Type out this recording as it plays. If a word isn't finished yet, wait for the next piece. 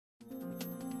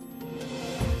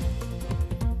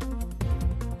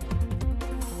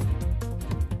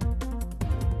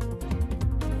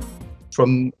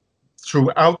from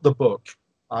throughout the book,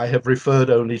 I have referred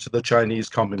only to the Chinese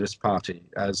Communist Party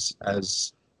as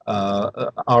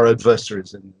our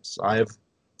adversaries in this. I have,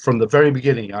 from the very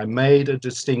beginning, I made a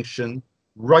distinction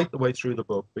right the way through the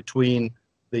book between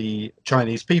the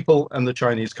Chinese people and the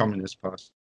Chinese Communist Party.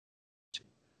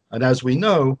 And as we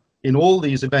know, in all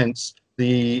these events,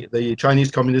 the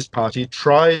Chinese Communist Party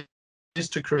tries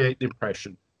to create the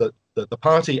impression that the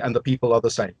party and the people are the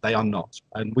same. They are not.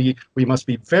 And we must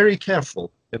be very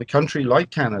careful in a country like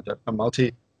Canada, a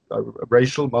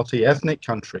multi-racial, multi-ethnic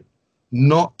country,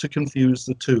 not to confuse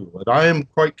the two. And I am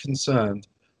quite concerned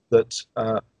that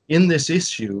in this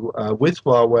issue with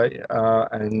Huawei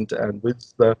and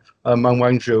with Meng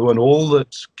Wanzhou and all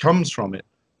that comes from it,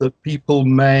 that people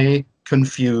may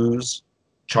confuse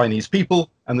Chinese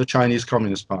people and the Chinese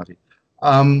Communist Party.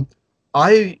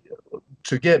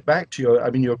 To get back to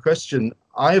your question,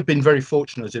 I have been very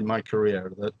fortunate in my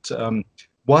career that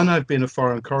one, I've been a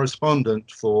foreign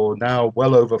correspondent for now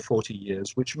well over 40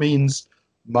 years, which means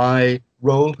my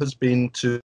role has been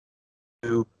to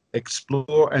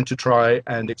explore and to try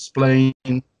and explain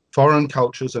foreign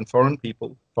cultures and foreign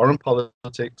people, foreign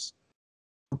politics,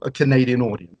 a Canadian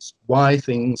audience, why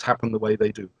things happen the way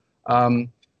they do.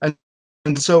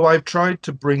 And so I've tried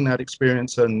to bring that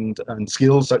experience and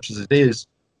skills, such as it is,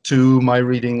 to my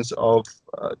readings of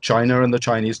China and the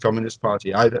Chinese Communist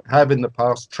Party. I have in the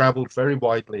past traveled very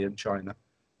widely in China.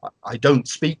 I don't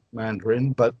speak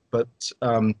Mandarin, but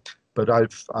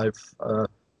I've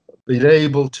been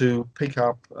able to pick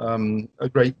up a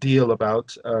great deal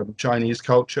about Chinese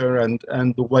culture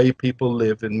and the way people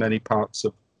live in many parts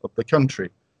of the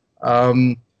country.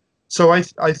 So I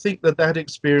think that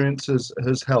experience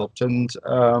has helped, and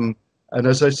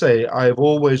as I say, I've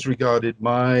always regarded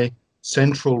my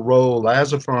central role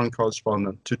as a foreign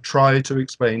correspondent to try to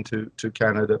explain to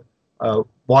Canada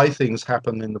why things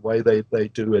happen in the way they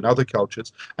do in other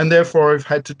cultures, and therefore I've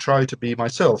had to try to be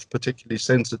myself particularly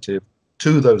sensitive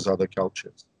to those other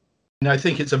cultures. And I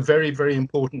think it's a very, very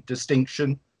important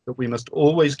distinction that we must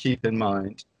always keep in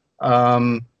mind.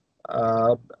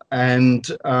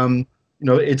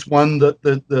 It's one that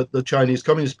the Chinese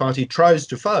Communist Party tries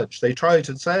to fudge. They try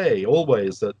to say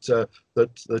always that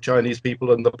the Chinese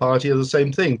people and the party are the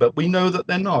same thing, but we know that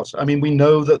they're not. I mean, we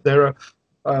know that there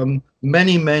are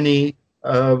many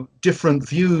different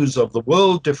views of the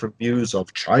world, different views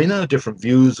of China, different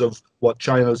views of what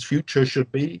China's future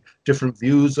should be, different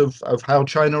views of how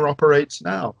China operates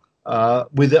now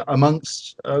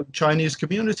amongst Chinese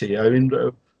community. I mean,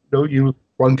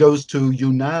 one goes to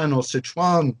Yunnan or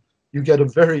Sichuan, you get a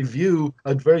very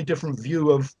different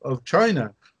view of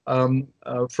China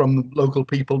from local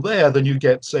people there than you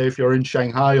get, say, if you're in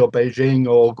Shanghai or Beijing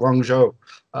or Guangzhou.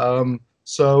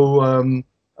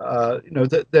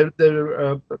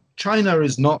 China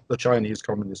is not the Chinese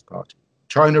Communist Party.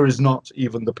 China is not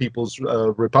even the People's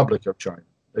Republic of China.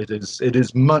 It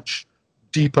is much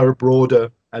deeper,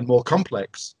 broader, and more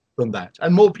complex than that,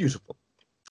 and more beautiful.